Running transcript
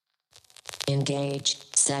Engage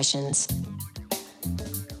Sessions.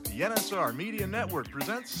 The NSR Media Network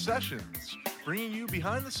presents Sessions, bringing you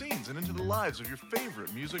behind the scenes and into the lives of your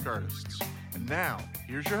favorite music artists. And now,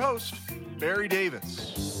 here's your host, Barry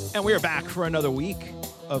Davis. And we are back for another week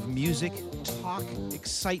of music, talk,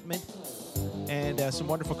 excitement, and some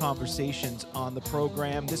wonderful conversations on the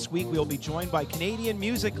program. This week, we'll be joined by Canadian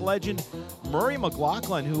music legend Murray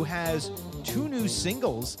McLaughlin, who has two new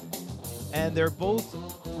singles, and they're both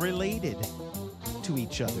related to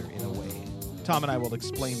each other in a way. Tom and I will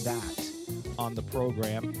explain that on the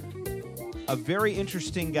program. A very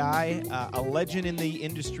interesting guy, a legend in the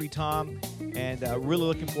industry, Tom, and really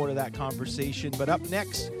looking forward to that conversation. But up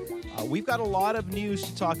next, we've got a lot of news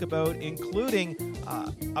to talk about, including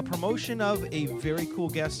a promotion of a very cool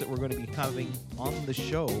guest that we're going to be having on the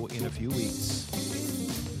show in a few weeks.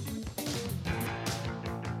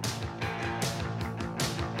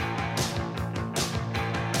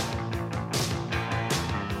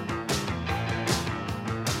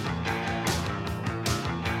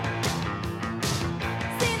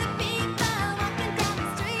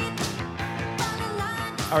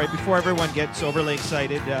 All right, before everyone gets overly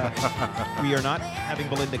excited, we are not having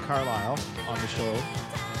Belinda Carlisle on the show,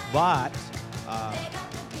 but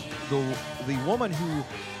the woman who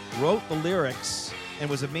wrote the lyrics and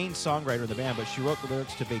was a main songwriter of the band, but she wrote the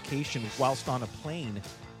lyrics to Vacation whilst on a plane.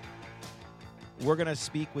 We're going to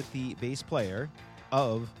speak with the bass player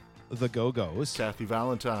of the Go-Go's, Kathy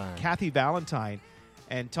Valentine. Kathy Valentine.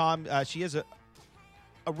 And Tom, she has a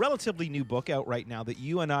relatively new book out right now that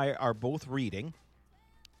you and I are both reading.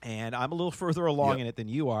 And I'm a little further along in it than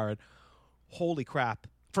you are. And holy crap.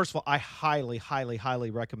 First of all, I highly, highly, highly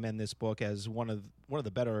recommend this book as one of the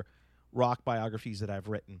better rock biographies that I've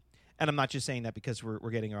written. And I'm not just saying that because we're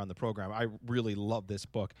getting her on the program. I really love this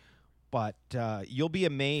book. But you'll be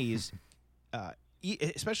amazed,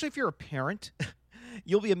 especially if you're a parent,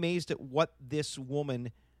 you'll be amazed at what this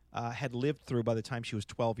woman had lived through by the time she was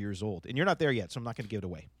 12 years old. And you're not there yet, so I'm not going to give it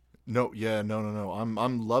away. No.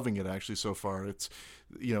 I'm loving it actually so far. It's,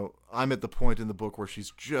 I'm at the point in the book where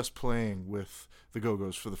she's just playing with the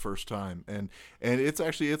Go-Go's for the first time, and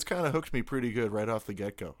it's kind of hooked me pretty good right off the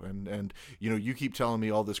get-go. And you keep telling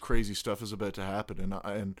me all this crazy stuff is about to happen,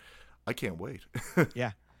 and I can't wait.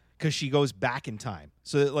 Yeah, because she goes back in time.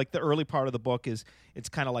 So like the early part of the book it's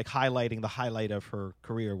kind of like highlighting the highlight of her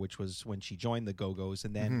career, which was when she joined the Go-Go's,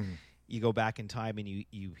 and then. You go back in time and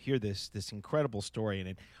you hear this incredible story,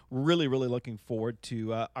 and really, really looking forward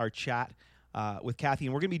to our chat with Kathy.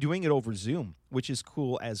 And we're going to be doing it over Zoom, which is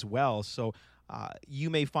cool as well. So you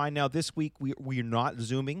may find now this week we are not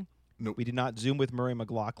Zooming. Nope. We did not Zoom with Murray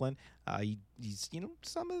McLaughlin. He's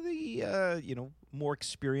some of the more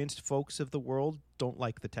experienced folks of the world don't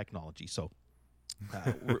like the technology, so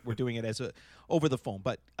we're doing it as over the phone.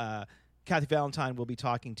 But Kathy Valentine will be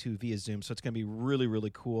talking to via Zoom, so it's going to be really,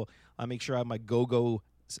 really cool. I'll make sure I have my Go-Go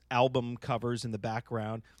album covers in the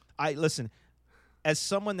background. Listen, as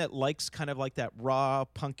someone that likes kind of like that raw,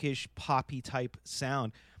 punkish, poppy type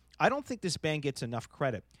sound, I don't think this band gets enough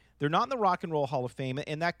credit. They're not in the Rock and Roll Hall of Fame,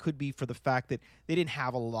 and that could be for the fact that they didn't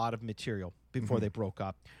have a lot of material before they broke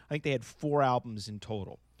up. I think they had 4 albums in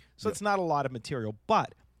total. So it's not a lot of material.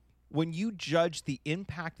 But when you judge the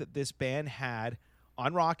impact that this band had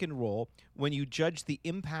on rock and roll, when you judge the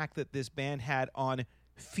impact that this band had on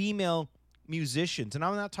female musicians, and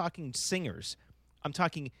I'm not talking singers, I'm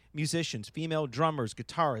talking musicians, female drummers,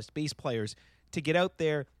 guitarists, bass players, to get out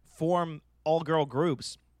there, form all-girl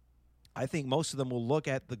groups, I think most of them will look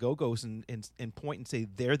at the Go-Go's and point and say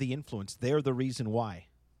they're the influence, they're the reason why.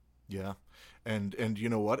 Yeah, and you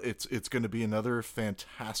know what? It's going to be another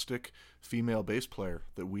fantastic female bass player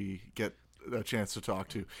that we get a chance to talk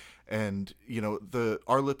to. And the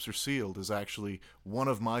Our Lips Are Sealed is actually one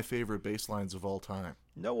of my favorite bass lines of all time.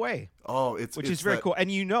 No way. Oh, which is very cool. And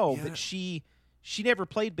that she never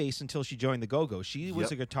played bass until she joined the Go-Go. She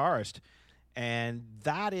was a guitarist, and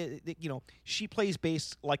that is, she plays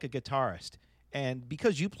bass like a guitarist. And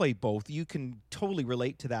because you play both, you can totally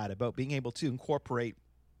relate to that about being able to incorporate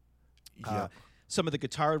some of the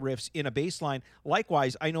guitar riffs in a bass line.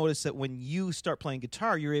 Likewise, I noticed that when you start playing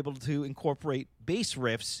guitar, you're able to incorporate bass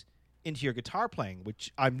riffs into your guitar playing,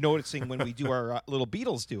 which I'm noticing when we do our little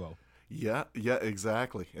Beatles duo. Yeah,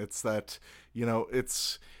 exactly. It's that, and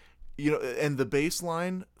the bass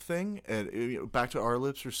line thing, and back to Our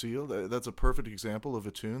Lips Are Sealed, that's a perfect example of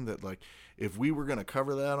a tune that, like, if we were going to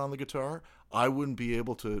cover that on the guitar, I wouldn't be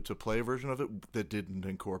able to play a version of it that didn't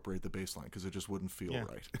incorporate the bass line, because it just wouldn't feel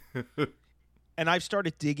right. And I've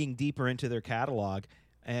started digging deeper into their catalog,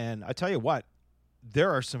 and I tell you what,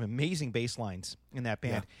 there are some amazing bass lines in that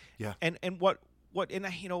band. Yeah. And what and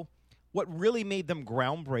what really made them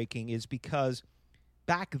groundbreaking is because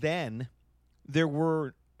back then there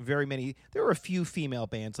were a few female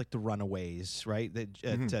bands like the Runaways, right,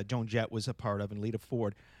 that Joan Jett was a part of, and Lita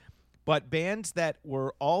Ford, but bands that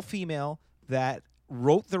were all female that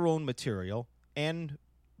wrote their own material and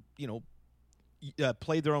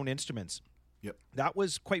played their own instruments. Yep. That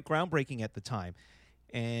was quite groundbreaking at the time.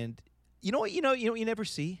 And you never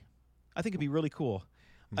see. I think it'd be really cool.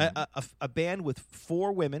 A band with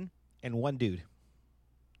 4 women and 1 dude.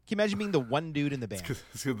 Can you imagine being the one dude in the band?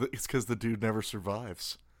 It's because the dude never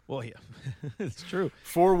survives. Well, yeah, it's true.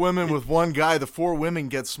 4 women with 1 guy. The 4 women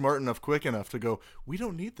get smart enough, quick enough to go, we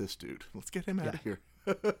don't need this dude. Let's get him out of here.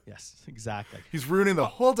 Yes, exactly. He's ruining the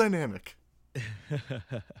whole dynamic.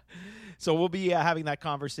 So we'll be having that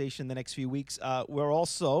conversation the next few weeks. We're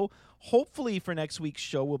also, hopefully for next week's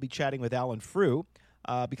show, we'll be chatting with Alan Frew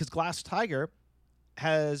because Glass Tiger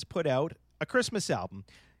has put out a Christmas album.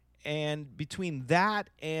 And between that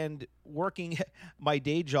and working my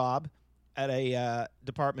day job at a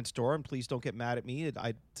department store, and please don't get mad at me,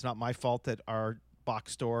 it's not my fault that our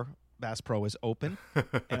box store, Bass Pro, is open.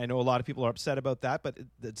 And I know a lot of people are upset about that, but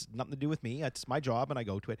it's nothing to do with me. It's my job, and I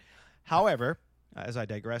go to it. However, as I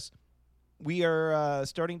digress, we are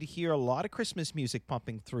starting to hear a lot of Christmas music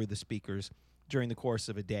pumping through the speakers during the course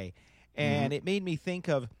of a day. And it made me think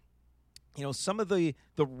of some of the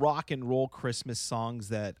rock and roll Christmas songs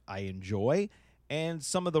that I enjoy and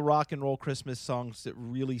some of the rock and roll Christmas songs that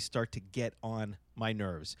really start to get on my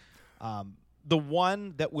nerves. The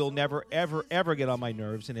one that will never, ever, ever get on my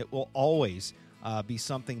nerves, and it will always be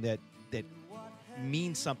something that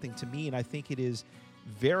means something to me, and I think it is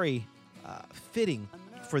very fitting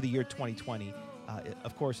for the year 2020,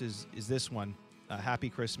 of course, is this one, Happy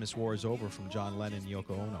Christmas, War is Over, from John Lennon and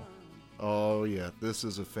Yoko Ono. Oh, yeah. This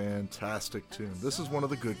is a fantastic tune. This is one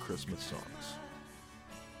of the good Christmas songs.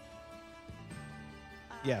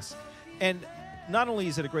 Yes. And not only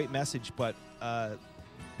is it a great message, but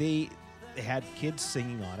they had kids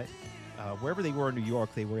singing on it. Wherever they were in New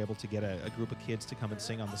York, they were able to get a group of kids to come and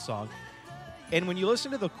sing on the song. And when you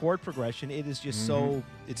listen to the chord progression, it is just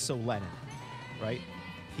it's so Lennon, right?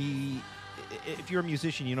 If you're a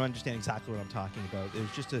musician, you don't understand exactly what I'm talking about.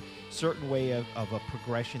 There's just a certain way of a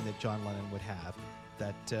progression that John Lennon would have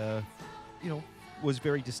that, was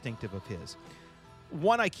very distinctive of his.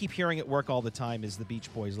 One I keep hearing at work all the time is the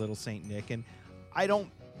Beach Boys' Little Saint Nick, and I don't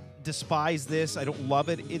despise this. I don't love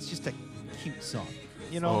it. It's just a cute song.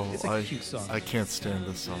 It's a cute song. I can't stand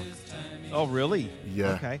this song. Oh, really?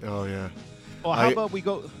 Yeah. Okay. Oh, yeah. Well, how about we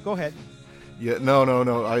go ahead. Yeah, no.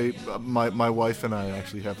 My wife and I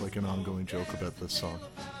actually have like an ongoing joke about this song.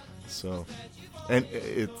 So, and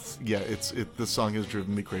this song has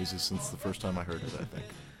driven me crazy since the first time I heard it, I think.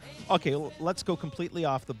 Okay, let's go completely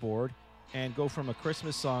off the board and go from a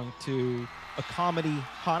Christmas song to a comedy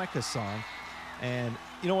Hanukkah song. And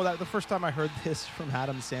the first time I heard this from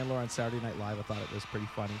Adam Sandler on Saturday Night Live, I thought it was pretty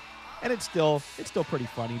funny. And it's still pretty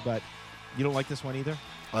funny, but you don't like this one either?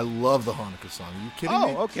 I love the Hanukkah song. Are you kidding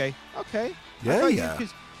me? Oh, okay. Yeah.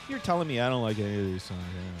 Because you're telling me I don't like any of these songs.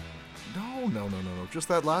 No. Just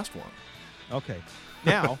that last one. Okay.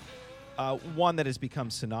 Now, one that has become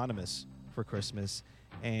synonymous for Christmas.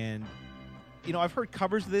 And, I've heard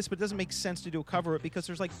covers of this, but it doesn't make sense to do a cover of it because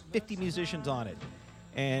there's like 50 musicians on it.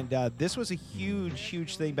 And this was a huge,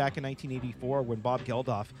 huge thing back in 1984 when Bob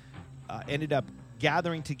Geldof ended up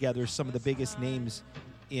gathering together some of the biggest names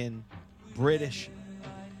in British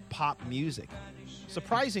pop music.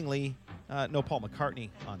 Surprisingly, no Paul McCartney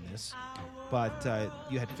on this, but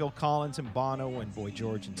you had Phil Collins and Bono and Boy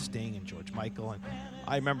George and Sting and George Michael. And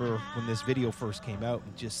I remember when this video first came out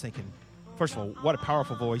and just thinking, first of all, what a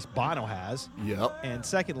powerful voice Bono has. Yep. And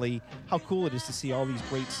secondly, how cool it is to see all these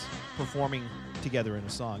greats performing together in a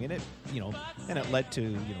song. And it, and it led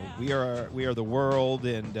to, We Are the World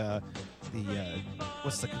and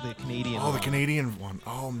what's the Canadian one? The Canadian one.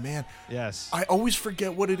 Oh, man. Yes. I always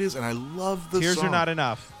forget what it is, and I love the Tears song. Are Not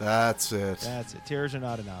Enough. That's it. Tears Are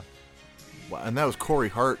Not Enough. Wow, and that was Corey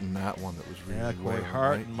Hart in that one that was really Corey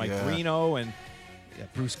Hart and Mike Reno, and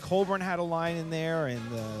Bruce Cockburn had a line in there, and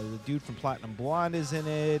the dude from Platinum Blonde is in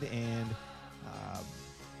it, and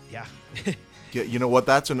Yeah, you know what?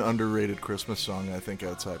 That's an underrated Christmas song, I think,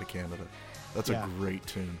 outside of Canada. That's a great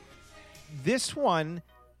tune. This one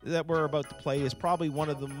that we're about to play is probably one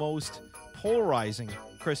of the most polarizing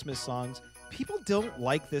Christmas songs. People don't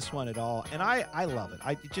like this one at all, and I love it.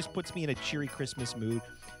 It just puts me in a cheery Christmas mood.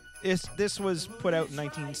 This was put out in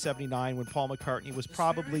 1979 when Paul McCartney was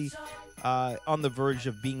probably on the verge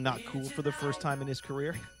of being not cool for the first time in his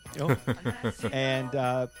career. And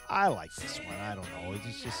I like this one. I don't know.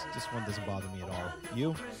 It's just this one doesn't bother me at all.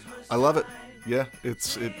 You? I love it. Yeah,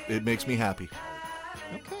 it makes me happy.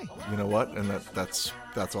 Okay. You know what? And that's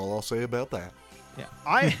all I'll say about that. Yeah,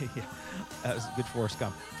 yeah, that was a good Forrest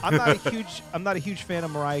Gump. I'm not a huge fan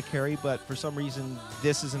of Mariah Carey, but for some reason,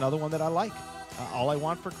 this is another one that I like. All I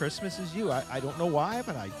Want for Christmas Is You. I don't know why,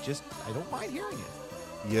 but I don't mind hearing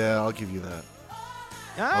it. Yeah, I'll give you that.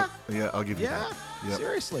 I'll give you that. Yep.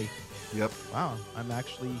 Seriously. Yep. Wow, I'm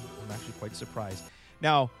actually quite surprised.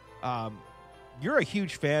 Now, you're a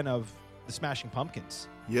huge fan of the Smashing Pumpkins.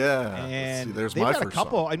 Yeah. And see, there's they've my got first a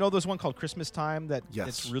couple. song. I know there's one called Christmas Time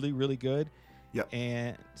that's really, really good. Yep.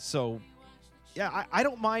 And so, yeah, I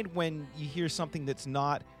don't mind when you hear something that's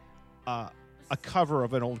not a cover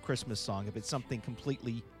of an old Christmas song, if it's something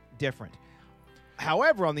completely different.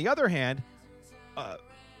 However, on the other hand,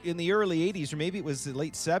 in the early 80s, or maybe it was the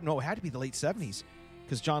late 70s, no, it had to be the late 70s,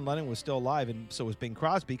 because John Lennon was still alive, and so was Bing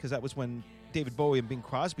Crosby, because that was when David Bowie and Bing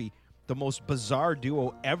Crosby, the most bizarre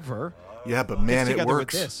duo ever. Yeah, but man, it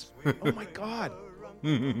works. With this. Oh, my God.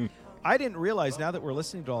 I didn't realize, now that we're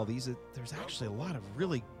listening to all these, that there's actually a lot of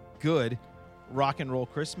really good rock and roll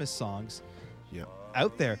Christmas songs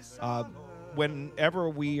out there. Whenever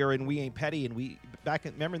we are in We Ain't Petty, and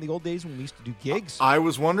remember in the old days when we used to do gigs? I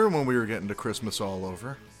was wondering when we were getting to Christmas All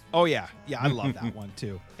Over. Oh, yeah. Yeah, I love that one,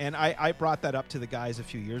 too. And I brought that up to the guys a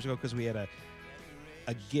few years ago because we had a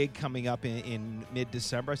gig coming up in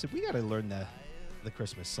mid-December. I said, we got to learn the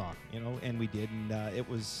Christmas song, and we did, and it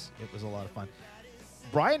was a lot of fun.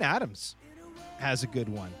 Bryan Adams has a good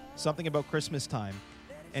one, Something About Christmas Time,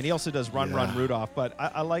 and he also does Run, Run, Rudolph, but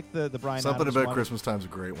I like the Bryan Adams Something About one. Christmas Time's a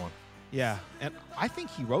great one. Yeah, and I think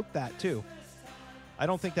he wrote that, too. I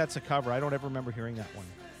don't think that's a cover. I don't ever remember hearing that one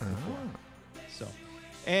before. So,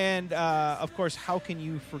 and, of course, how can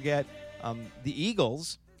you forget the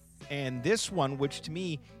Eagles? And this one, which to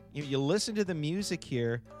me, you listen to the music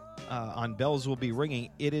here on Bells Will Be Ringing,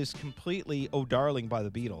 it is completely Oh Darling by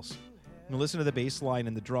the Beatles. You listen to the bass line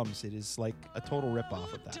and the drums, it is like a total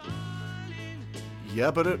ripoff of that.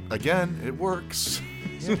 Yeah, but it works.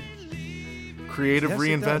 Yeah. Creative Yes,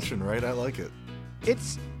 reinvention, right? I like it.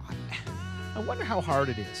 I wonder how hard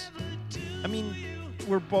it is. I mean,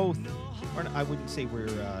 we're both, or I wouldn't say we're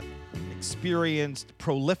experienced,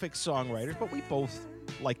 prolific songwriters, but we both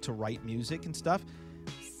like to write music and stuff.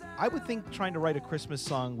 I would think trying to write a Christmas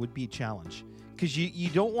song would be a challenge because you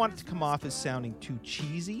don't want it to come off as sounding too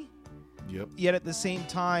cheesy. Yep. Yet at the same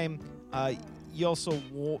time, you also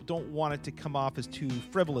don't want it to come off as too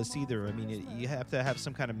frivolous either. I mean, you have to have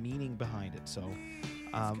some kind of meaning behind it. So,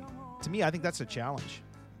 to me, I think that's a challenge.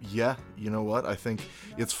 Yeah, you know what? I think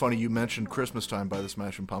it's funny you mentioned Christmas Time by the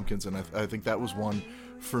Smashing Pumpkins, and I think that was one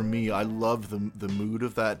for me. I love the mood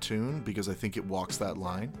of that tune because I think it walks that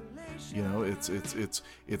line.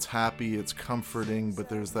 It's happy, it's comforting, but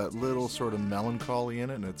there's that little sort of melancholy in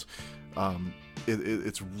it, and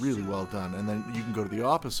it's really well done. And then you can go to the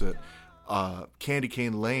opposite, Candy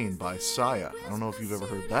Cane Lane by Sia. I don't know if you've ever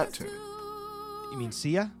heard that tune. You mean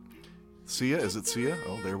Sia? Sia? Is it Sia?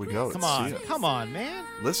 Oh, there we go. Come it's on, Sia. come on, man.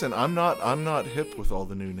 Listen, I'm not hip with all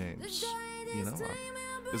the new names.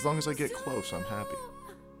 As long as I get close, I'm happy.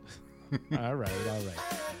 All right.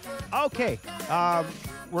 Okay,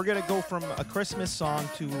 we're going to go from a Christmas song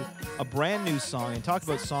to a brand new song and talk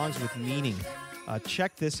about songs with meaning.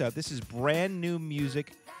 Check this out. This is brand new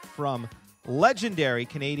music from legendary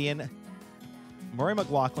Canadian Murray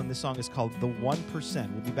McLaughlin. This song is called The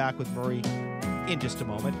 1%. We'll be back with Murray in just a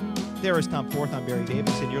moment. There is Tom Forth. I'm Barry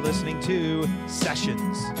Davidson. You're listening to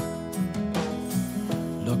Sessions.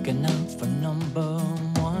 Looking out for number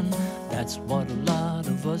one, that's what a lot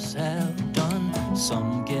of us have done.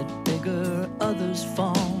 Some get bigger, others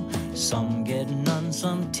fall. Some get none,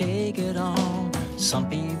 some take it all. Some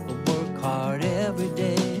people work hard every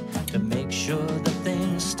day to make sure that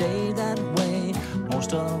things stay that way.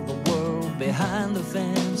 Most of the world behind the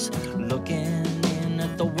fence, looking in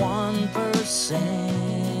at the 1%.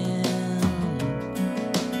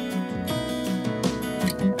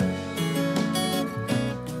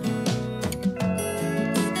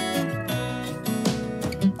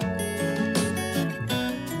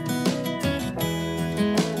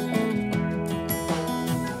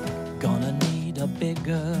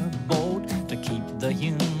 Bigger boat to keep the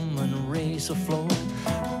human race afloat.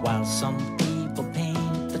 While some people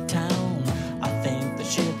paint the town, I think the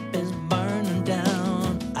ship is burning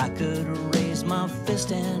down. I could raise my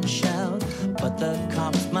fist and shout, but the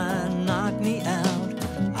cops might knock me out.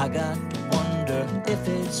 I got to wonder if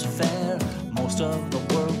it's fair. Most of the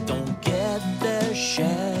world don't get their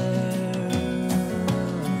share.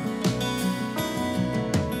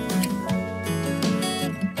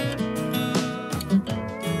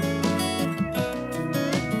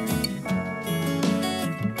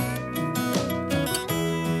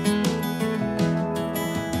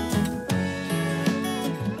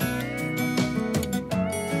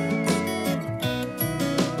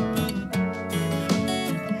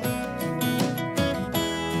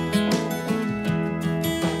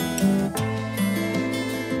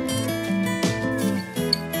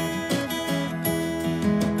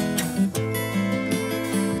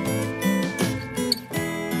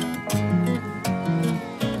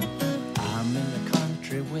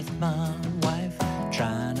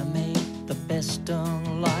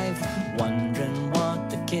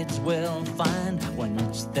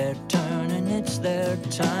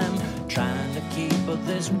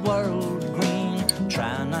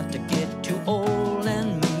 not to get too old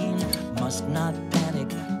and mean, must not panic,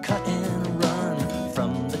 cut and run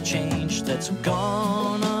from the change that's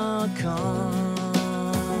gonna come.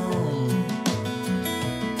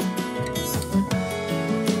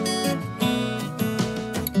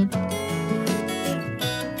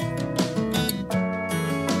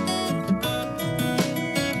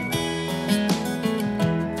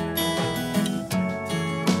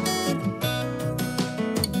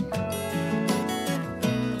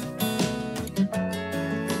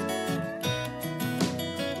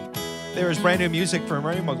 There is brand new music from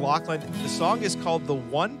Murray McLaughlin. The song is called The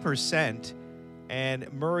 1%,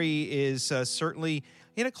 and Murray is certainly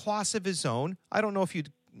in a class of his own. I don't know if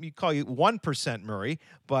you'd call you 1% Murray,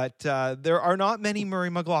 but there are not many Murray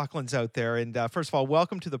McLaughlins out there. And first of all,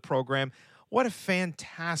 welcome to the program. What a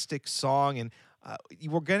fantastic song. And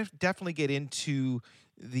we're going to definitely get into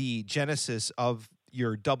the genesis of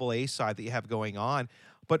your double A side that you have going on.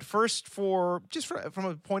 But first, from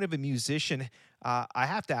a point of a musician, I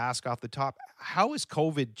have to ask off the top, how has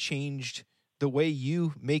COVID changed the way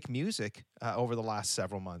you make music over the last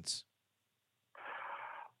several months?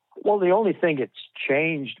 Well, the only thing it's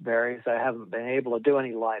changed, Barry, is I haven't been able to do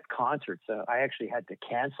any live concerts. I actually had to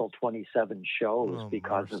cancel 27 shows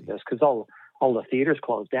because of this, because all the theaters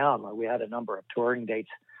closed down. We had a number of touring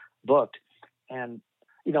dates booked, and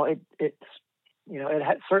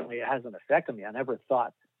certainly it hasn't affected me.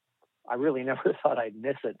 I really never thought I'd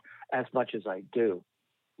miss it as much as I do.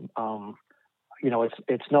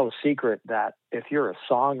 It's no secret that if you're a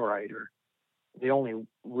songwriter, the only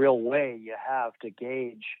real way you have to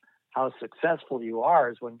gauge how successful you are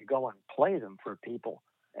is when you go and play them for people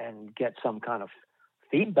and get some kind of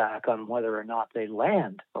feedback on whether or not they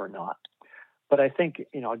land or not. But I think,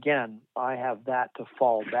 again, I have that to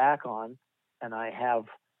fall back on, and I have,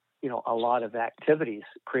 a lot of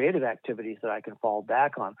creative activities that I can fall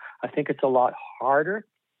back on. I think it's a lot harder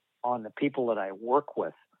on the people that I work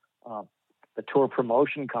with. The tour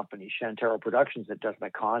promotion company, Shantaro Productions, that does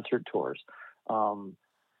my concert tours.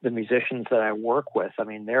 The musicians that I work with,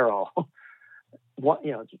 they're all,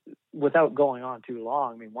 without going on too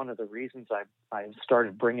long, one of the reasons I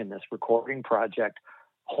started bringing this recording project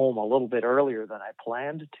home a little bit earlier than I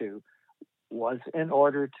planned to was in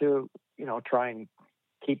order to, try and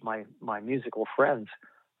keep my musical friends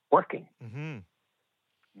working. Mm-hmm.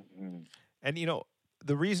 Mm-hmm. And,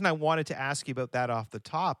 the reason I wanted to ask you about that off the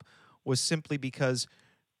top was simply because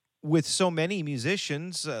with so many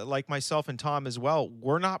musicians, like myself and Tom as well,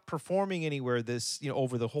 we're not performing anywhere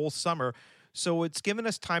over the whole summer. So it's given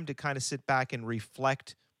us time to kind of sit back and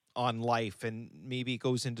reflect on life, and maybe it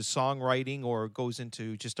goes into songwriting or goes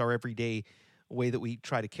into just our everyday way that we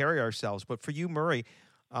try to carry ourselves. But for you, Murray,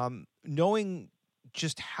 knowing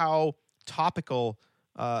just how topical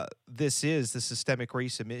the systemic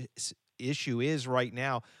racism issue is right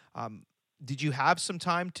now, did you have some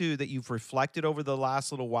time that you've reflected over the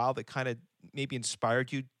last little while that kind of maybe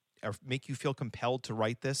inspired you or make you feel compelled to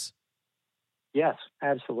write this? Yes,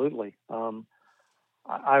 absolutely.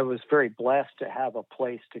 I was very blessed to have a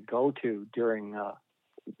place to go to during,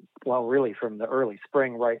 really from the early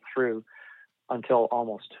spring right through until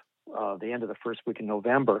almost the end of the first week in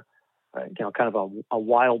November. Kind of a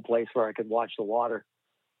wild place where I could watch the water,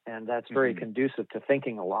 and that's very conducive to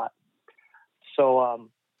thinking a lot. So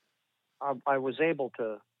I was able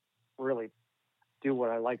to really do what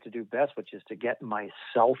I like to do best, which is to get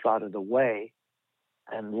myself out of the way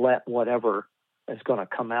and let whatever is going to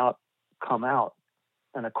come out.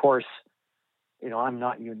 And of course, I'm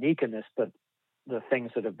not unique in this, but the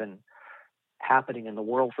things that have been happening in the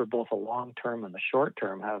world for both the long term and the short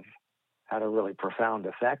term have had a really profound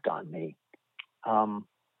effect on me.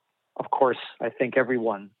 Of course, I think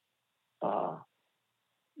everyone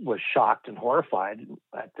was shocked and horrified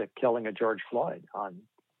at the killing of George Floyd on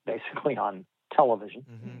television.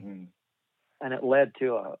 Mm-hmm. And it led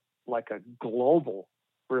to a global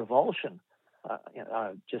revulsion,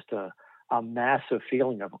 just a massive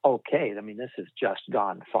feeling of, okay, this has just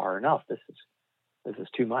gone far enough. This is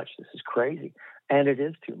too much. This is crazy. And it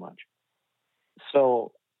is too much.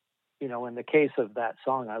 So, in the case of that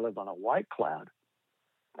song, I Live on a White Cloud,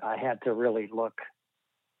 I had to really look,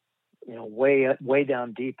 way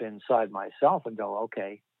down deep inside myself and go,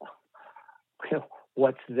 okay,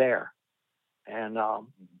 what's there? And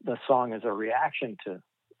the song is a reaction to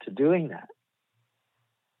doing that.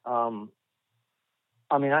 I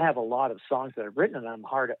have a lot of songs that I've written, and I'm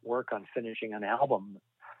hard at work on finishing an album,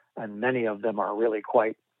 and many of them are really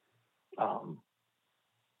quite to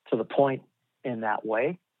the point in that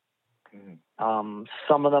way. Mm-hmm.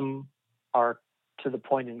 Some of them are to the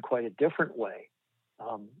point in quite a different way.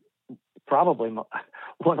 Probably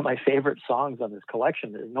one of my favorite songs on this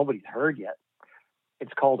collection that nobody's heard yet.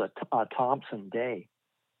 It's called a Thompson Day.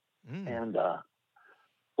 And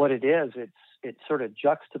what it is, it sort of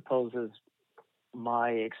juxtaposes my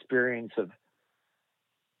experience of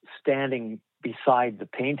standing beside the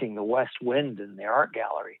painting, The West Wind, in the art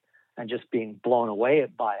gallery, and just being blown away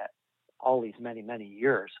by it all these many, many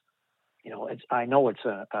years. I know it's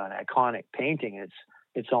an iconic painting.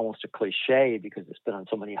 It's almost a cliche because it's been on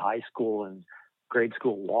so many high school and grade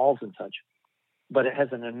school walls and such, but it has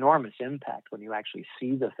an enormous impact when you actually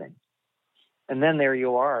see the thing. And then there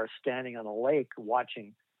you are standing on a lake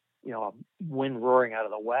watching, a wind roaring out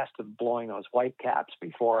of the west and blowing those white caps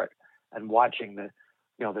before it, and watching the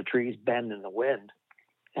trees bend in the wind.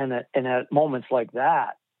 And at moments like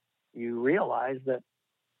that, you realize that,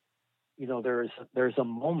 there's a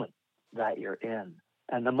moment that you're in,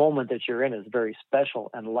 and the moment that you're in is very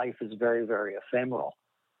special, and life is very, very ephemeral.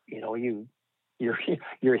 You're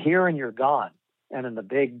here and you're gone. And in the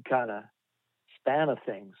big kind of span of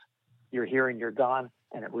things, you're here and you're gone,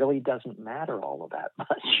 and it really doesn't matter all of that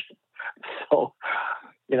much. So,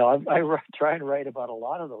 I try and write about a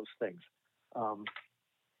lot of those things,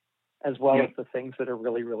 as well as the things that are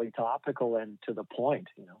really, really topical and to the point,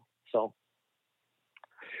 So,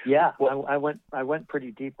 yeah, well, I went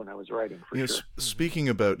pretty deep when I was writing, for sure. Speaking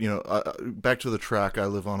about, back to the track, I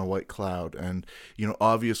Live on a White Cloud, and,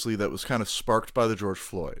 obviously that was kind of sparked by the George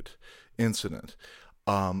Floyd incident.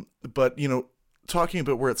 But, talking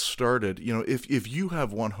about where it started, if you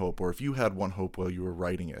have one hope, or if you had one hope while you were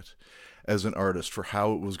writing it as an artist for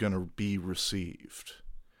how it was going to be received,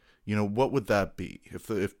 what would that be?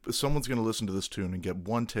 If someone's going to listen to this tune and get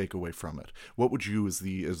one takeaway from it, what would you, as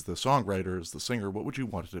the songwriter, as the singer, what would you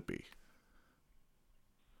want it to be?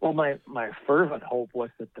 Well, my fervent hope was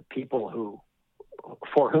that the people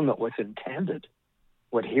for whom it was intended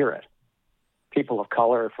would hear it. People of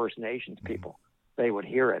color, First Nations people, they would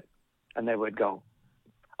hear it and they would go,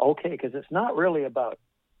 okay, because it's not really about,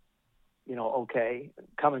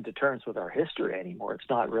 coming to terms with our history anymore. It's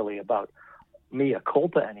not really about mea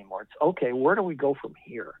culpa anymore. It's okay, where do we go from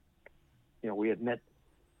here? We admit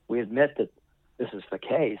that this is the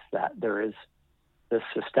case, that there is this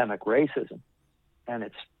systemic racism, and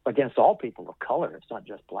it's against all people of color. It's not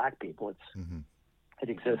just black people. It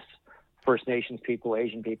exists, First Nations people,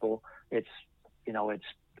 Asian people. It's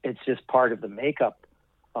just part of the makeup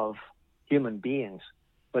of human beings,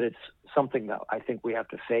 but it's something that I think we have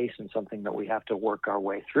to face and something that we have to work our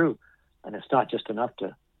way through. And it's not just enough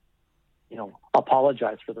to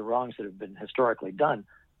apologize for the wrongs that have been historically done.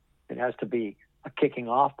 It has to be a kicking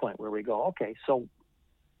off point where we go, okay, so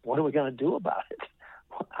what are we going to do about it?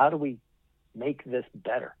 How do we make this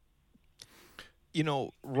better?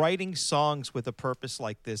 Writing songs with a purpose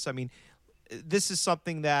like this, I mean, this is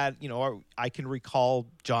something that, I can recall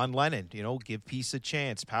John Lennon, give peace a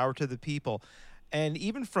chance, power to the people. And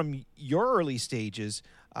even from your early stages,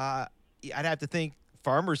 I'd have to think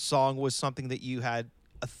Farmer's Song was something that you had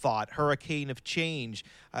a thought, Hurricane of Change.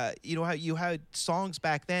 How you had songs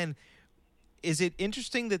back then. Is it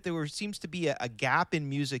interesting that there seems to be a gap in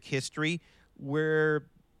music history where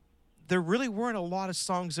there really weren't a lot of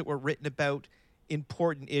songs that were written about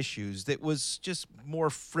important issues, that was just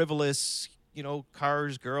more frivolous,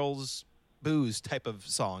 cars, girls, booze type of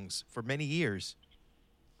songs for many years?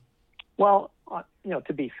 Well,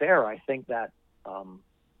 to be fair, I think that, I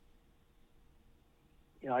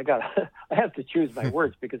have to choose my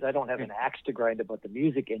words because I don't have an axe to grind about the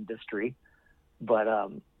music industry, but,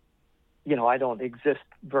 I don't exist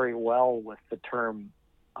very well with the term,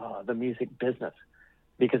 the music business,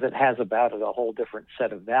 because it has about it a whole different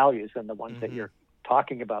set of values than the ones that you're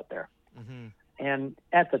talking about there. And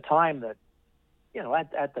at the time that,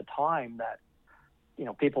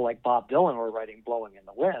 people like Bob Dylan were writing Blowing in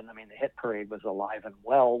the Wind. I mean, the hit parade was alive and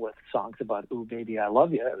well with songs about, ooh, baby, I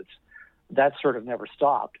love you. That sort of never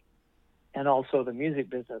stopped. And also the music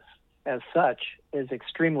business as such is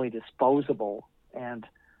extremely disposable. And,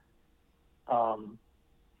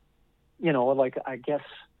 I guess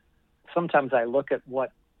sometimes I look at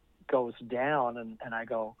what goes down and I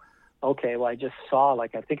go, okay, well, I just saw, I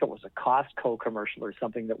think it was a Costco commercial or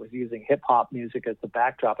something that was using hip hop music as the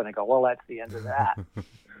backdrop. And I go, well, that's the end of that.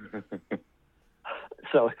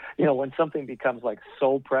 So, when something becomes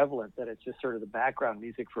so prevalent that it's just sort of the background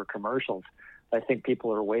music for commercials, I think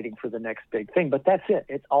people are waiting for the next big thing. But that's it.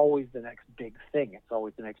 It's always the next big thing. It's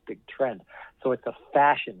always the next big trend. So it's a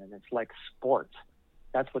fashion, and it's like sports.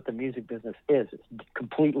 That's what the music business is. It's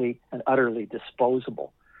completely and utterly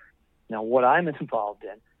disposable. Now, what I'm involved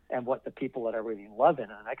in, and what the people that I really love in,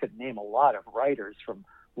 and I could name a lot of writers from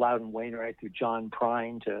Loudon Wainwright through John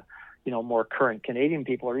Prine to, more current Canadian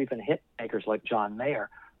people or even hit makers like John Mayer.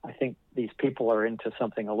 I think these people are into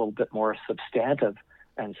something a little bit more substantive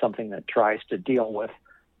and something that tries to deal with,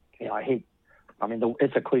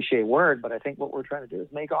 it's a cliche word, but I think what we're trying to do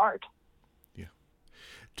is make art. Yeah.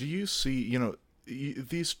 Do you see,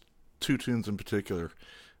 these two tunes in particular,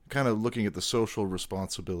 kind of looking at the social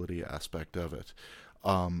responsibility aspect of it,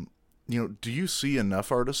 do you see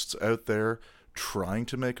enough artists out there trying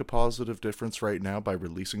to make a positive difference right now by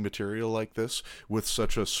releasing material like this with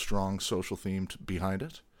such a strong social theme behind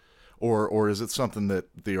it? Or is it something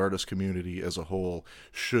that the artist community as a whole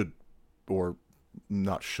should, or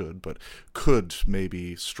not should, but could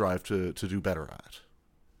maybe strive to do better at?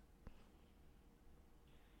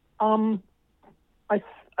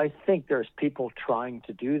 I think there's people trying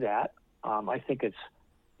to do that. I think it's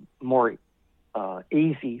more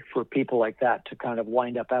easy for people like that to kind of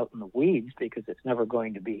wind up out in the weeds because it's never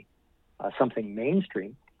going to be something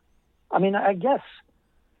mainstream. I mean, I guess,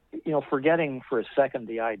 forgetting for a second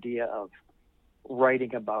the idea of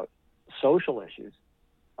writing about social issues,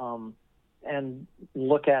 and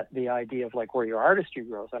look at the idea of like where your artistry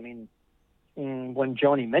grows. I mean, when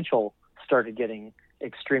Joni Mitchell started getting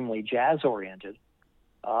extremely jazz oriented,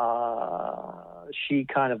 she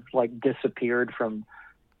kind of like disappeared from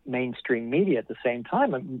mainstream media at the same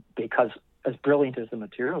time, because as brilliant as the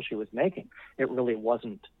material she was making, it really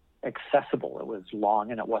wasn't accessible. It was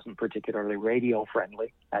long and it wasn't particularly radio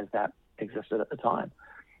friendly as that existed at the time.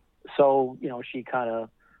 So, she kind of,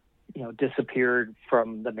 disappeared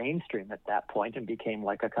from the mainstream at that point and became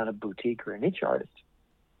like a kind of boutique or a niche artist.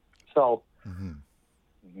 So,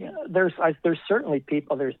 there's certainly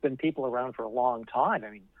people, there's been people around for a long time. I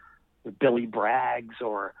mean, Billy Braggs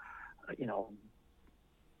or,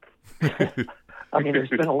 there's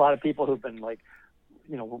been a lot of people who've been like,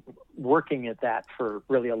 working at that for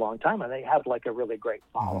really a long time, and they have like a really great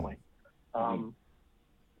following.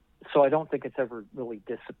 So I don't think it's ever really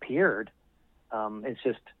disappeared. It's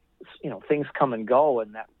just, things come and go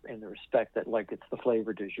in the respect that like it's the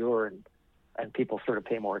flavor du jour, and people sort of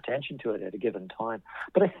pay more attention to it at a given time.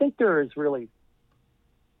 But I think there is really,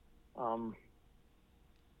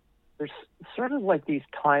 there's sort of like these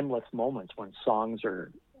timeless moments when songs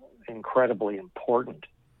are incredibly important.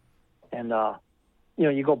 And,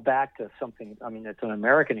 you go back to something, I mean, it's an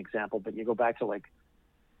American example, but you go back to like,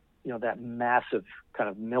 that massive kind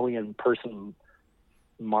of 1 million person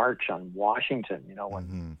march on Washington,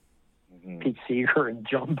 when Pete Seeger and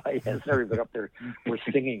Joan Baez and everybody up there were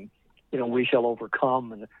singing, We Shall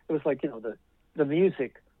Overcome. And it was like, the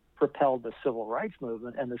music propelled the civil rights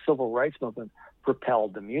movement, and the civil rights movement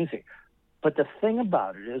propelled the music. But the thing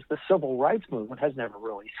about it is the civil rights movement has never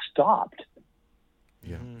really stopped.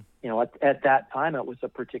 Yeah. At that time, it was a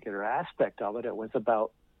particular aspect of it. It was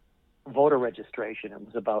about voter registration. It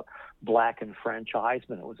was about black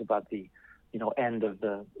enfranchisement. It was about the, end of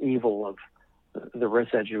the evil of the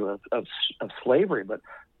residue of slavery. But,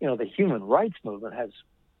 the human rights movement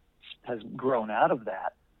has grown out of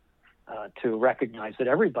that to recognize that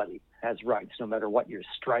everybody has rights, no matter what your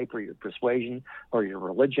stripe or your persuasion or your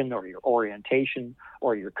religion or your orientation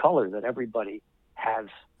or your color, that everybody has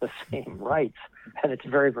the same rights. And it's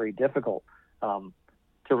very, very difficult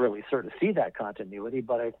to really sort of see that continuity,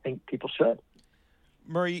 but I think people should.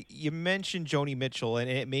 Murray, you mentioned Joni Mitchell, and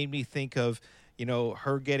it made me think of,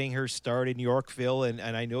 her getting her start in Yorkville, and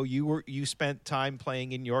I know you spent time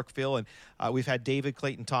playing in Yorkville, and we've had David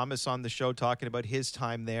Clayton Thomas on the show talking about his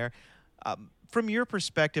time there. From your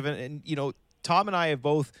perspective, and Tom and I have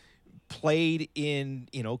both played in,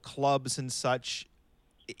 clubs and such,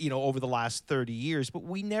 over the last 30 years, but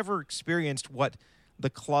we never experienced what the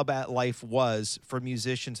club at life was for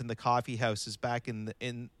musicians in the coffee houses back in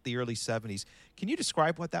the early 70s. Can you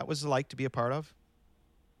describe what that was like to be a part of?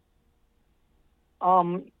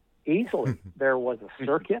 Easily. There was a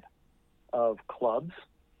circuit of clubs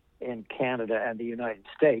in Canada and the United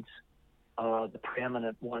States. The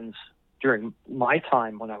preeminent ones during my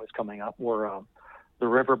time when I was coming up were the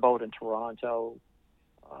Riverboat in Toronto,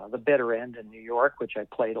 the Bitter End in New York, which I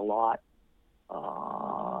played a lot,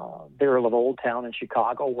 the Earl of Old Town in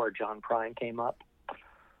Chicago, where John Prine came up,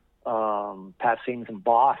 past scenes in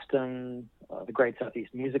Boston, the Great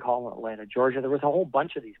Southeast Music Hall in Atlanta, Georgia. There was a whole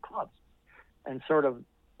bunch of these clubs, and sort of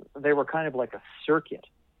they were kind of like a circuit.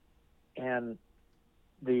 And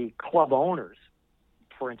the club owners,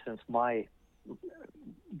 for instance,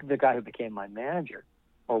 the guy who became my manager,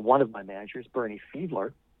 or one of my managers, Bernie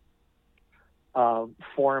Fiedler,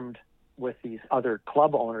 formed with these other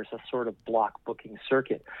club owners a sort of block booking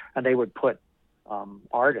circuit, and they would put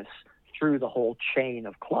artists through the whole chain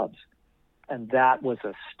of clubs, and that was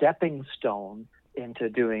a stepping stone into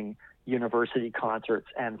doing university concerts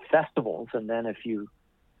and festivals. And then if you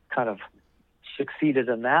kind of succeeded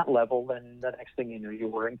in that level, then the next thing you knew, you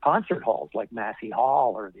were in concert halls like Massey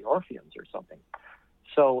Hall or the Orpheums or something.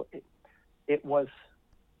 So it was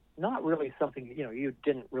not really something, you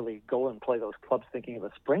didn't really go and play those clubs thinking of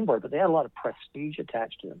a springboard, but they had a lot of prestige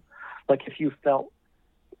attached to them. Like if you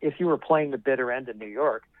were playing the bitter end in New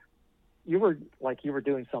York, you were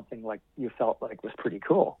doing something like you felt like was pretty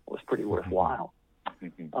cool, was pretty worthwhile.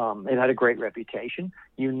 It had a great reputation.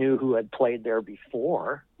 You knew who had played there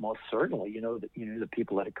before, most certainly. You knew the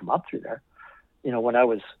people that had come up through there. When I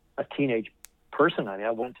was a teenage person,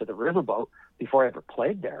 I went to the Riverboat before I ever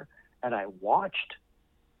played there, and I watched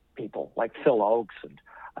people like Phil Oakes, and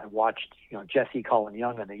I watched Jesse Colin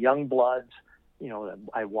Young and the Youngbloods.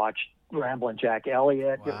 I watched Ramblin' Jack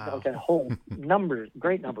Elliott. Wow. A whole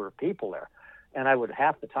great number of people there, and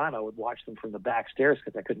half the time I would watch them from the back stairs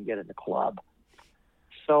because I couldn't get in the club.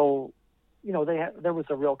 So, there was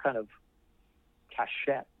a real kind of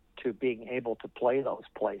cachet to being able to play those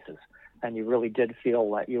places, and you really did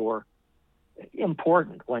feel that you were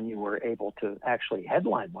important when you were able to actually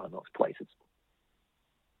headline one of those places.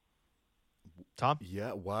 Tom?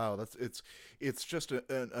 Yeah, wow, it's just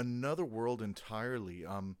another world entirely.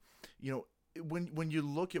 When you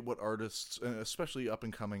look at what artists, especially up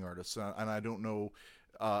and coming artists, and I don't know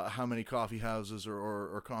how many coffee houses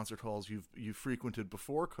or concert halls you've frequented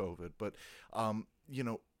before COVID, but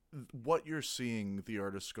what you're seeing the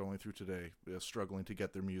artists going through today, struggling to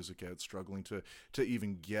get their music out, struggling to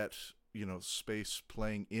even get space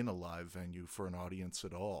playing in a live venue for an audience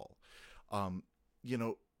at all.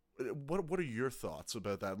 What are your thoughts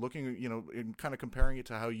about that? Looking, and kind of comparing it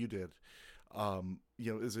to how you did.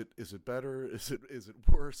 Is it better? Is it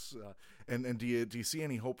worse? And do you see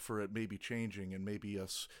any hope for it maybe changing and maybe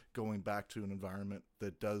us going back to an environment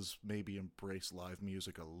that does maybe embrace live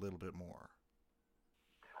music a little bit more?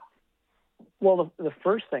 Well, the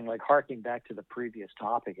first thing, like harking back to the previous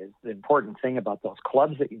topic, is the important thing about those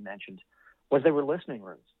clubs that you mentioned was they were listening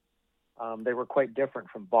rooms. They were quite different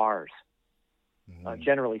from bars.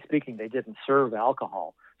 Generally speaking, they didn't serve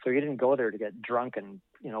alcohol, so you didn't go there to get drunk and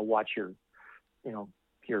watch your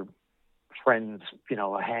friends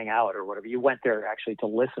hang out or whatever. You went there actually to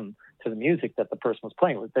listen to the music that the person was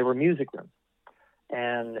playing. They were music rooms,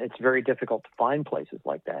 and it's very difficult to find places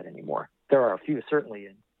like that anymore. There are a few, certainly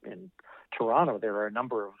in Toronto. There are a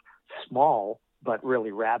number of small but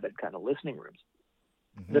really rabid kind of listening rooms.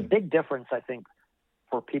 Mm-hmm. The big difference, I think,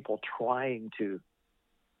 for people trying to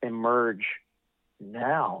emerge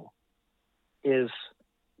now is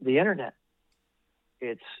the internet.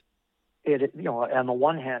 On the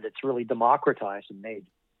one hand, it's really democratized and made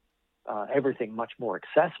everything much more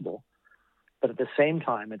accessible, but at the same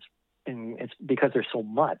time, it's because there's so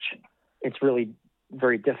much, it's really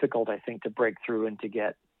very difficult, I think, to break through and to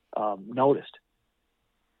get noticed.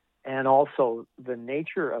 And also, the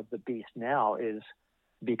nature of the beast now is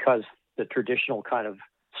because the traditional kind of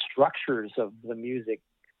structures of the music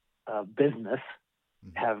business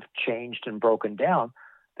have changed and broken down,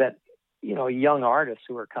 that young artists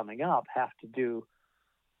who are coming up have to do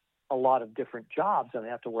a lot of different jobs, and they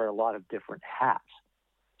have to wear a lot of different hats.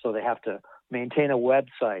 So they have to maintain a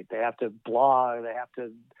website, they have to blog, they have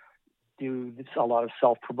to do a lot of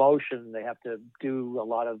self-promotion, they have to do a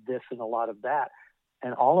lot of this and a lot of that.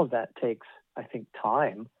 And all of that takes, I think,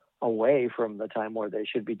 time away from the time where they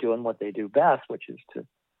should be doing what they do best, which is to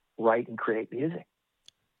write and create music.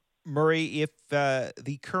 Murray, if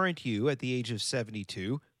the current you at the age of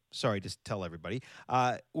 72, sorry to tell everybody,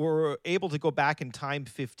 were able to go back in time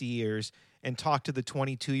 50 years and talk to the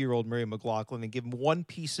 22-year-old Murray McLaughlin and give him one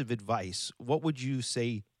piece of advice, what would you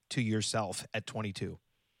say to yourself at 22?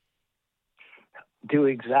 Do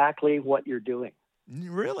exactly what you're doing.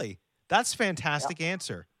 Really? That's a fantastic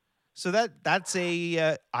answer. So that's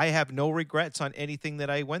I have no regrets on anything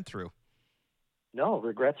that I went through. No,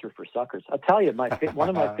 regrets are for suckers. I'll tell you, one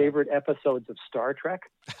of my favorite episodes of Star Trek,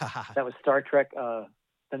 that was Star Trek, The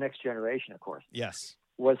Next Generation, of course. Yes.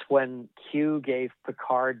 Was when Q gave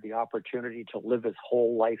Picard the opportunity to live his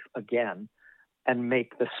whole life again and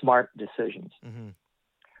make the smart decisions. Mm-hmm.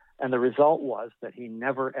 And the result was that he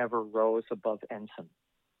never, ever rose above ensign.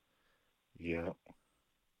 Yeah.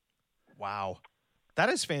 Wow. That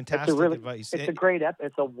is fantastic advice. It's a great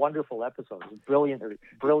it's a wonderful episode. It's brilliantly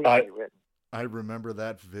written. I remember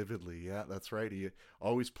that vividly. Yeah, that's right. He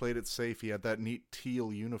always played it safe. He had that neat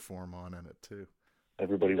teal uniform on in it, too.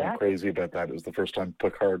 Everybody went crazy about that. It was the first time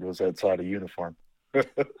Picard was outside a uniform.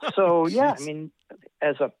 So, yeah, I mean,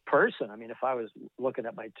 as a person, if I was looking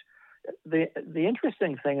at the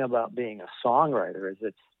interesting thing about being a songwriter is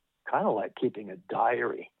it's kind of like keeping a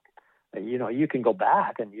diary. You can go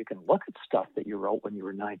back and you can look at stuff that you wrote when you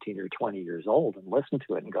were 19 or 20 years old and listen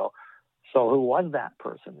to it and go, so who was that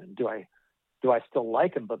person? And do I still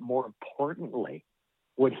like him? But more importantly,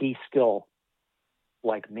 would he still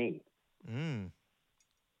like me?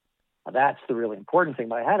 That's the really important thing.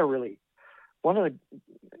 But I had one of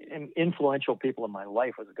the influential people in my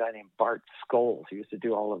life was a guy named Bart Scholes. He used to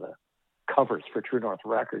do all of the covers for True North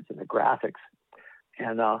Records and the graphics.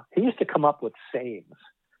 And he used to come up with sayings.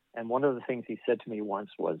 And one of the things he said to me once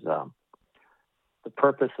was, the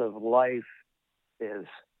purpose of life is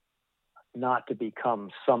not to become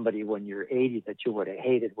somebody when you're 80 that you would have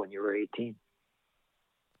hated when you were 18.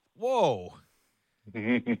 Whoa.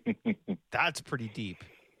 That's pretty deep.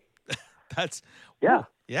 That's yeah. Ooh,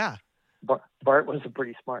 yeah. Bart was a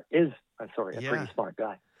pretty smart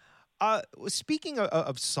guy. Speaking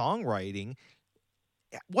of songwriting,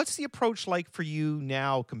 what's the approach like for you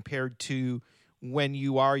now compared to when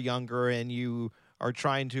you are younger and you are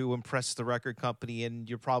trying to impress the record company and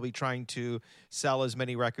you're probably trying to sell as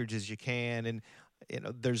many records as you can, and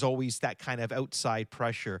there's always that kind of outside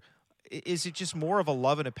pressure? Is it just more of a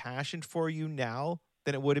love and a passion for you now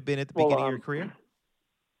than it would have been at the beginning of your career?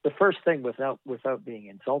 The first thing, without being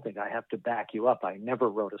insulting, I have to back you up. I never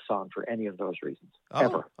wrote a song for any of those reasons,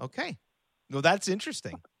 ever. Okay. Well, that's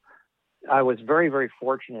interesting. I was very, very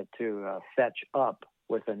fortunate to fetch up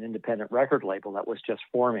with an independent record label that was just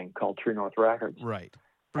forming called True North Records. Right.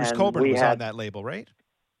 Bruce Coburn was on that label, right?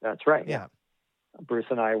 That's right. Yeah. Bruce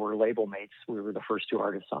and I were label mates. We were the first two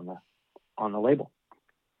artists on the label,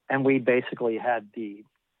 and we basically had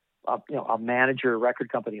a manager,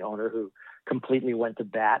 record company owner who completely went to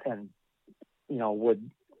bat and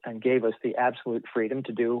gave us the absolute freedom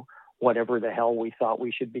to do whatever the hell we thought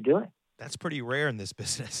we should be doing. That's pretty rare in this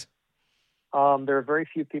business. There are very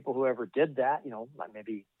few people who ever did that.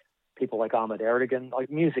 Maybe people like Ahmet Erdogan, like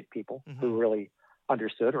music people who really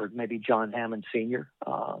understood, or maybe John Hammond Sr.,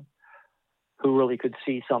 who really could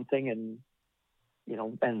see something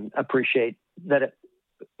and appreciate that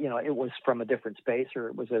it was from a different space, or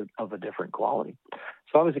it was of a different quality.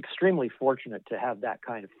 So I was extremely fortunate to have that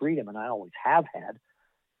kind of freedom, and I always have had.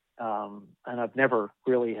 And I've never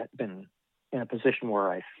really been in a position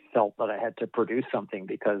where I felt that I had to produce something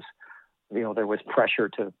because, there was pressure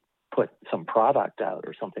to put some product out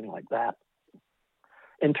or something like that.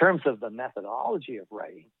 In terms of the methodology of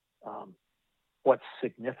writing, what's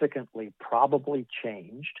significantly probably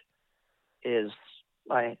changed is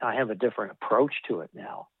I have a different approach to it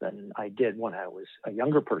now than I did when I was a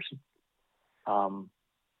younger person.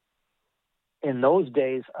 In those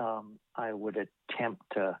days, I would attempt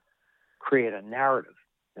to create a narrative.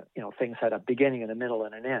 Things had a beginning and a middle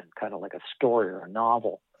and an end, kind of like a story or a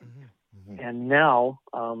novel. And now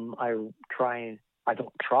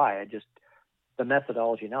the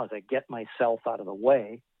methodology now is I get myself out of the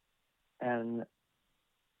way, and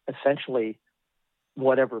essentially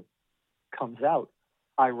whatever comes out,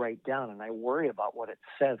 I write down and I worry about what it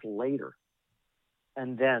says later.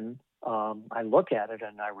 And then I look at it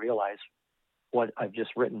and I realize what I've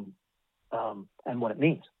just written and what it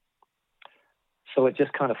means. So it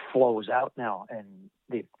just kind of flows out now. And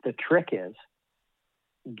the trick is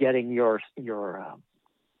getting your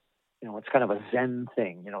it's kind of a Zen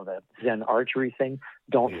thing, the Zen archery thing.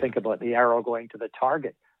 Don't think about the arrow going to the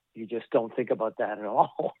target. You just don't think about that at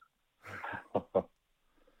all.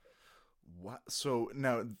 What? So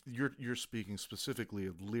now you're speaking specifically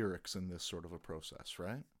of lyrics in this sort of a process,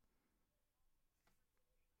 right?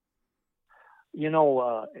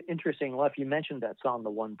 Interesting enough, you mentioned that song,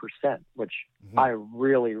 The 1%, which I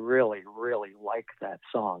really, really, really like that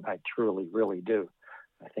song. I truly, really do.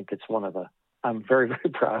 I think it's I'm very, very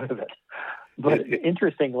proud of it. But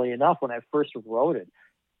interestingly enough, when I first wrote it,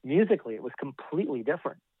 musically, it was completely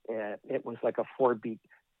different. It was like a 4-beat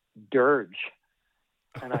dirge.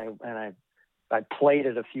 And I played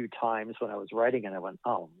it a few times when I was writing, and I went,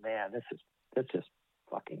 "Oh man, this just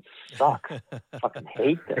fucking sucks. Fucking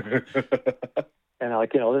hate this." And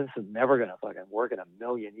this is never gonna fucking work in a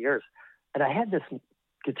million years. And I had this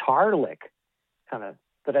guitar lick kind of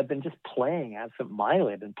that I've been just playing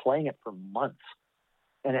absent-mindedly. I've been playing it for months,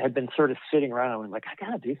 and it had been sort of sitting around. I was like, I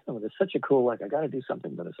gotta do something with this. Such a cool lick. I gotta do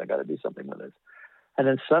something with this. I gotta do something with this. And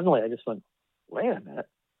then suddenly I just went, wait a minute.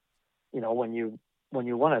 When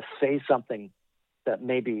you want to say something that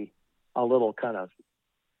may be a little kind of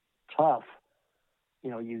tough,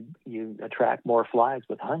 you attract more flies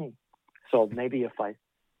with honey. So maybe if I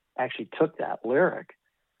actually took that lyric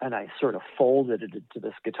and I sort of folded it into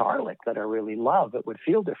this guitar lick that I really love, it would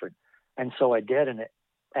feel different. And so I did, and it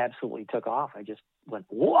absolutely took off. I just went,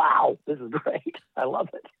 wow, this is great. I love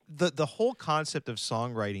it. The whole concept of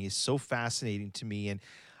songwriting is so fascinating to me. And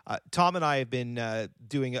Tom and I have been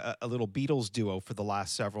doing a little Beatles duo for the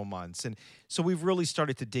last several months. And so we've really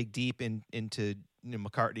started to dig deep into Lennon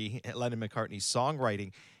McCartney's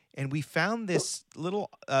songwriting. And we found this little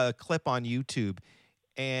clip on YouTube.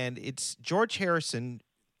 And it's George Harrison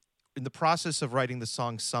in the process of writing the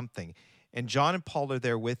song Something. And John and Paul are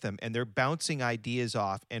there with him. And they're bouncing ideas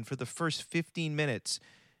off. And for the first 15 minutes,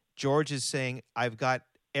 George is saying, I've got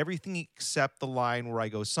everything except the line where I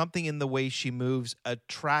go, something in the way she moves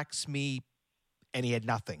attracts me, and he had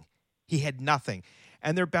nothing. He had nothing.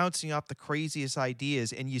 And they're bouncing off the craziest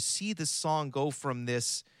ideas, and you see the song go from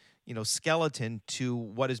this, skeleton to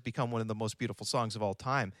what has become one of the most beautiful songs of all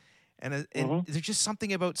time. And there's just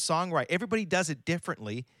something about songwriting. Everybody does it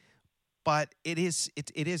differently, but it's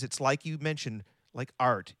like you mentioned, like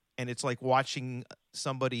art, and it's like watching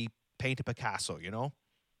somebody paint a Picasso,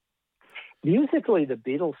 Musically, the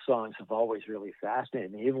Beatles songs have always really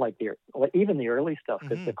fascinated me. Even the early stuff,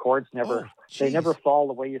 because the chords never fall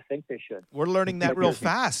the way you think they should. We're learning that real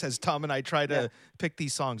fast as Tom and I try to pick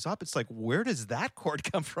these songs up. It's like, where does that chord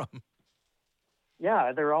come from?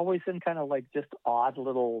 Yeah, they're always in kind of like just odd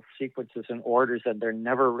little sequences and orders, and they're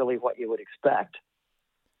never really what you would expect.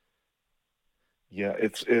 Yeah,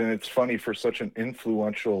 it's funny for such an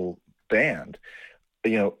influential band,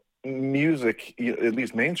 music, at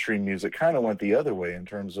least mainstream music, kind of went the other way in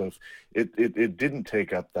terms of it didn't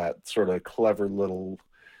take up that sort of clever little,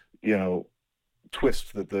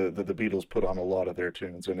 twist that the Beatles put on a lot of their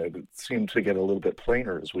tunes, and it seemed to get a little bit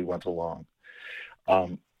plainer as we went along.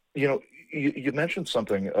 You mentioned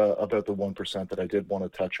something about the 1% that I did want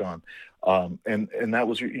to touch on, and that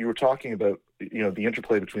was you were talking about the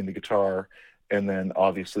interplay between the guitar and then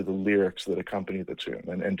obviously the lyrics that accompany the tune,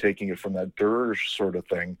 and taking it from that dirge sort of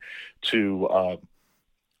thing to,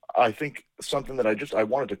 I think something that I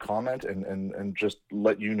wanted to comment and just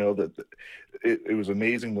let you know that it was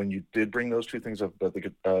amazing when you did bring those two things up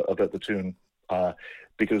about the tune,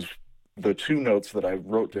 because the two notes that I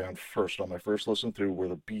wrote down first on my first listen through were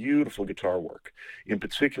the beautiful guitar work, in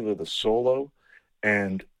particular the solo,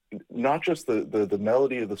 and not just the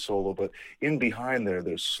melody of the solo, but in behind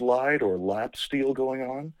there's slide or lap steel going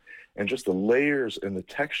on, and just the layers and the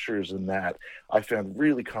textures in that I found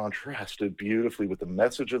really contrasted beautifully with the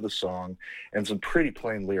message of the song and some pretty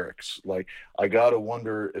plain lyrics. Like, I gotta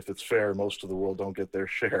wonder if it's fair most of the world don't get their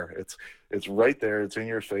share. It's right there, it's in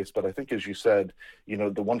your face. But I think, as you said,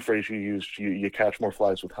 the one phrase you used, you catch more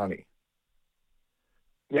flies with honey.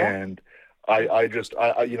 Yeah. And I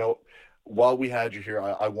while we had you here,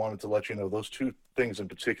 I wanted to let you know those two things in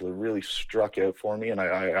particular really struck out for me, and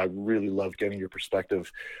I really loved getting your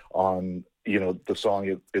perspective on the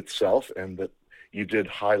song itself, and that you did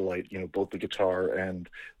highlight both the guitar and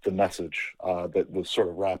the message that was sort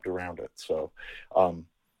of wrapped around it. So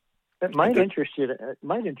it might interest you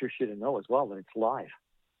to know as well that it's live.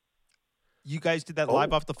 You guys did that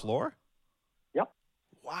live off the floor? Yep.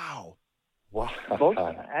 Wow. Wow.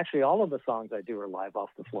 Actually, all of the songs I do are live off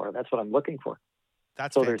the floor. That's what I'm looking for.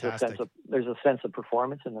 That's so fantastic. There's a sense of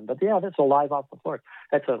performance in them. But yeah, that's a live off the floor.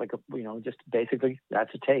 That's just basically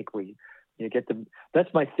that's a take.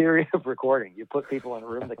 That's my theory of recording. You put people in a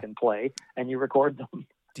room that can play, and you record them.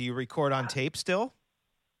 Do you record on tape still?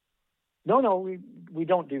 No, we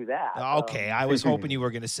don't do that. Okay, I was hoping you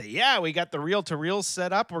were going to say, yeah, we got the reel-to-reel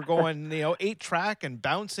set up. We're going 8-track and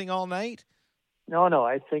bouncing all night. No,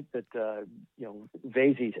 I think that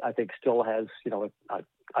Vasey, I think, still has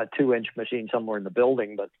a 2-inch machine somewhere in the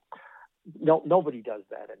building, but nobody does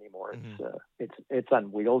that anymore. Mm-hmm. It's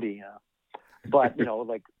unwieldy. But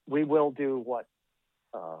like we will do what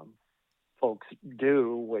folks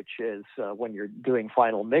do, which is when you're doing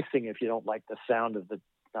final mixing, if you don't like the sound of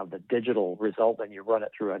the digital result, then you run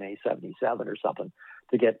it through an A77 or something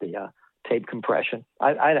to get the tape compression.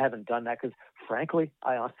 I haven't done that because, frankly,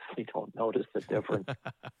 I honestly don't notice the difference.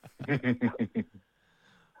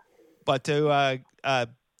 But to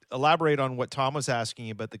elaborate on what Tom was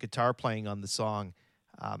asking about the guitar playing on the song,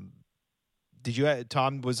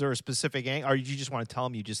 Tom, was there a specific angle, or did you just want to tell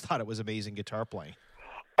him you just thought it was amazing guitar playing?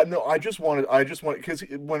 No, I just wanted because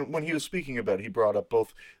when he was speaking about it, he brought up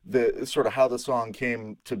both the sort of how the song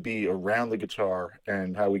came to be around the guitar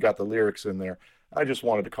and how we got the lyrics in there. I just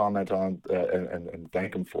wanted to comment on and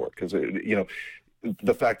thank him for it, because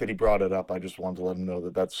the fact that he brought it up, I just wanted to let him know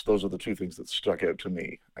that those are the two things that stuck out to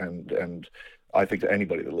me, and I think to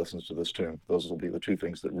anybody that listens to this tune, those will be the two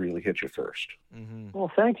things that really hit you first. Mm-hmm.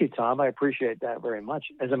 Well, thank you, Tom. I appreciate that very much.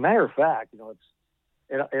 As a matter of fact,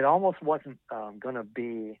 it almost wasn't going to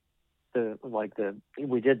be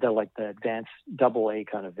we did the advanced AA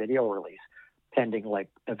kind of video release, pending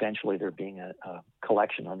eventually there being a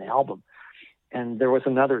collection on the album. And there was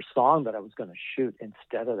another song that I was going to shoot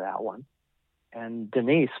instead of that one. And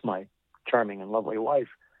Denise, my charming and lovely wife,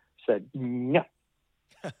 said, "No,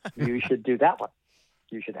 you should do that one.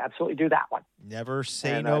 You should absolutely do that one." Never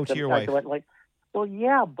say no to your wife. Went well,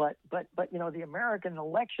 yeah, but the American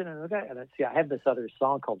election and I have this other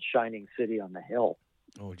song called "Shining City on the Hill."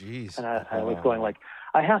 Oh, geez. And I was going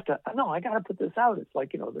I got to put this out. It's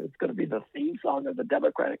it's going to be the theme song of the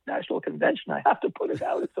Democratic National Convention. I have to put it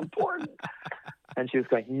out. It's important. And she was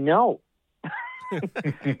going, "No,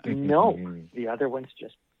 no, the other one's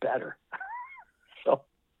just better." So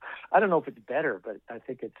I don't know if it's better, but I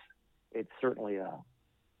think it's certainly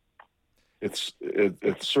it's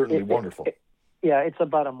certainly wonderful. It's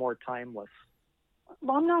about a more timeless.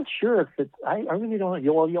 Well, I'm not sure if it's. I really don't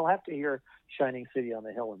know. You'll have to hear "Shining City on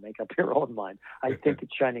the Hill" and make up your own mind. I think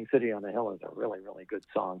it's "Shining City on the Hill" is a really, really good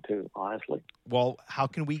song too, honestly. Well, how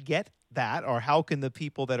can we get that, or how can the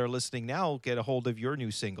people that are listening now get a hold of your new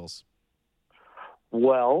singles?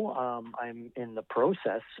 Well, I'm in the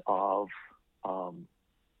process of.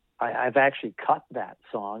 I've actually cut that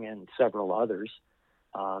song and several others.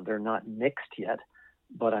 They're not mixed yet,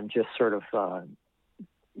 but I'm just sort of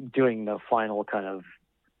doing the final kind of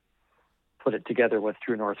put it together with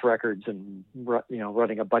True North Records and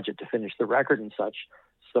running a budget to finish the record and such.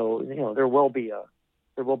 So there will be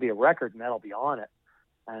a record and that'll be on it,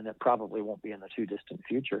 and it probably won't be in the too distant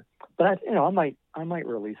future. But I might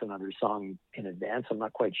release another song in advance. I'm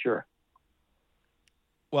not quite sure.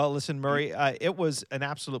 Well, listen, Murray, it was an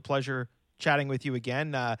absolute pleasure chatting with you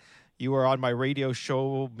again. You were on my radio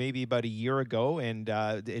show maybe about a year ago, and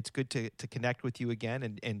it's good to connect with you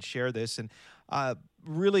again and share this. And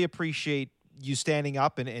really appreciate you standing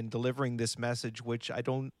up and delivering this message, which I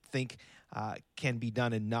don't think can be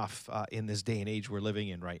done enough in this day and age we're living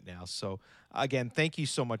in right now. So, again, thank you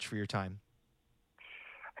so much for your time.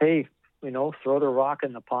 Hey, throw the rock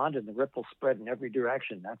in the pond and the ripples spread in every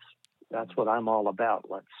direction. That's what I'm all about.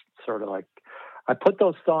 Let's sort of I put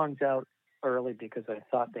those songs out early because I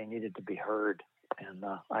thought they needed to be heard, and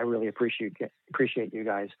I really appreciate you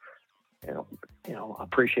guys,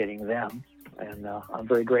 appreciating them, and I'm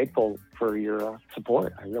very grateful for your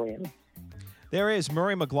support. I really am. There is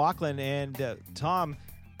Murray McLaughlin, and Tom,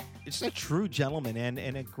 it's a true gentleman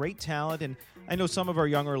and a great talent. And I know some of our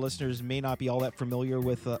younger listeners may not be all that familiar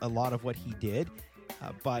with a lot of what he did,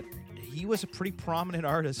 but he was a pretty prominent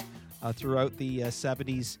artist throughout the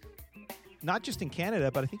 70s. Not just in Canada,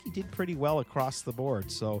 but I think he did pretty well across the board.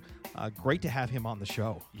 So great to have him on the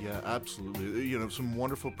show. Yeah, absolutely. Some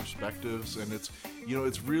wonderful perspectives, and it's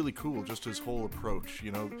really cool, just his whole approach.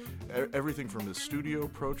 Everything from his studio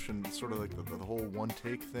approach and sort of like the whole one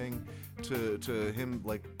take thing to him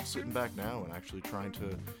sitting back now and actually trying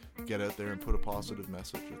to get out there and put a positive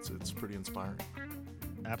message. It's pretty inspiring.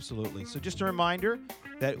 Absolutely. So just a reminder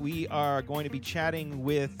that we are going to be chatting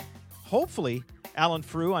with, hopefully, Alan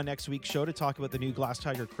Frew on next week's show to talk about the new Glass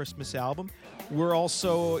Tiger Christmas album. We're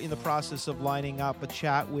also in the process of lining up a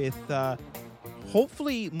chat with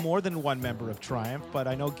hopefully more than one member of Triumph, but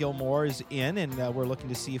I know Gil Moore is in, and we're looking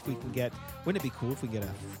to see if we can get, wouldn't it be cool if we get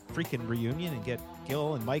a freaking reunion and get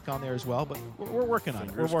Gil and Mike on there as well, but we're working on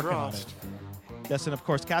it. We're working on it. Yes, and of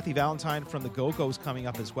course, Kathy Valentine from the Go-Go's coming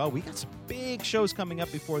up as well. We got some big shows coming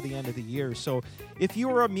up before the end of the year, so if you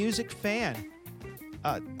are a music fan,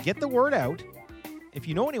 get the word out. If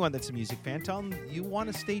you know anyone that's a music fan, tell them you want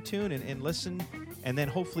to stay tuned and listen, and then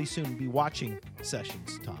hopefully soon be watching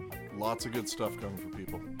sessions, Tom. Lots of good stuff coming for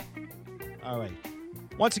people. All right.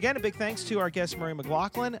 Once again, a big thanks to our guest, Murray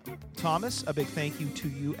McLaughlin. Thomas, a big thank you to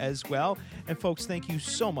you as well. And folks, thank you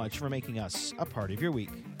so much for making us a part of your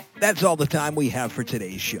week. That's all the time we have for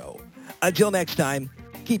today's show. Until next time,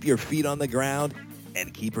 keep your feet on the ground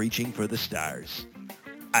and keep reaching for the stars.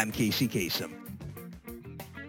 I'm Casey Kasem.